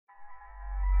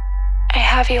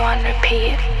have you on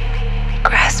repeat,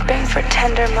 grasping for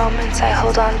tender moments I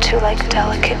hold on to like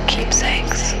delicate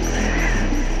keepsakes.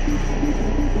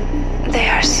 They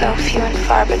are so few and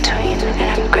far between, and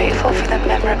I'm grateful for the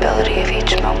memorability of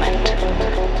each moment.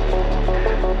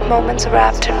 Moments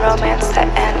wrapped in romance that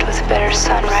end with bitter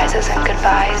sunrises and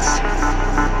goodbyes.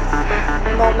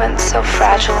 Moments so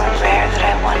fragile and rare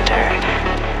that I wonder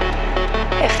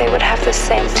if they would have the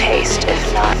same taste,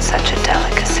 if not such a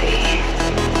delicacy.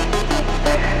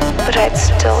 But I'd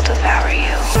still devour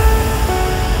you.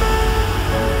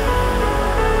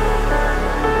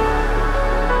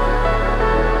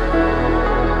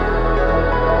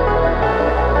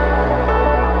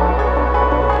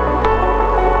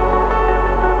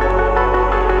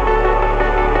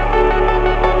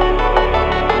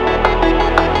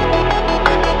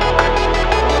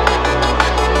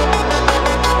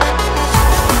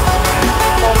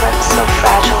 So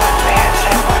fragile and rare that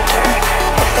I wonder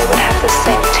if they would have the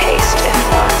same taste, if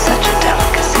not such a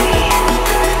delicacy.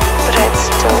 But I'd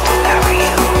still devour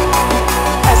you.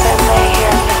 As I lay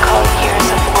here and recall years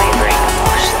of wavering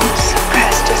emotions,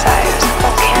 suppressed desires,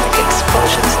 volcanic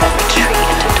explosions that retreat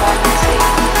into dormancy,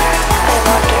 I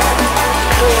wonder,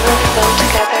 could we ever flow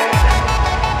together?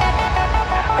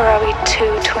 Or are we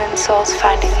two twin souls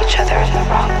finding each other in the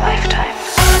wrong lifetime?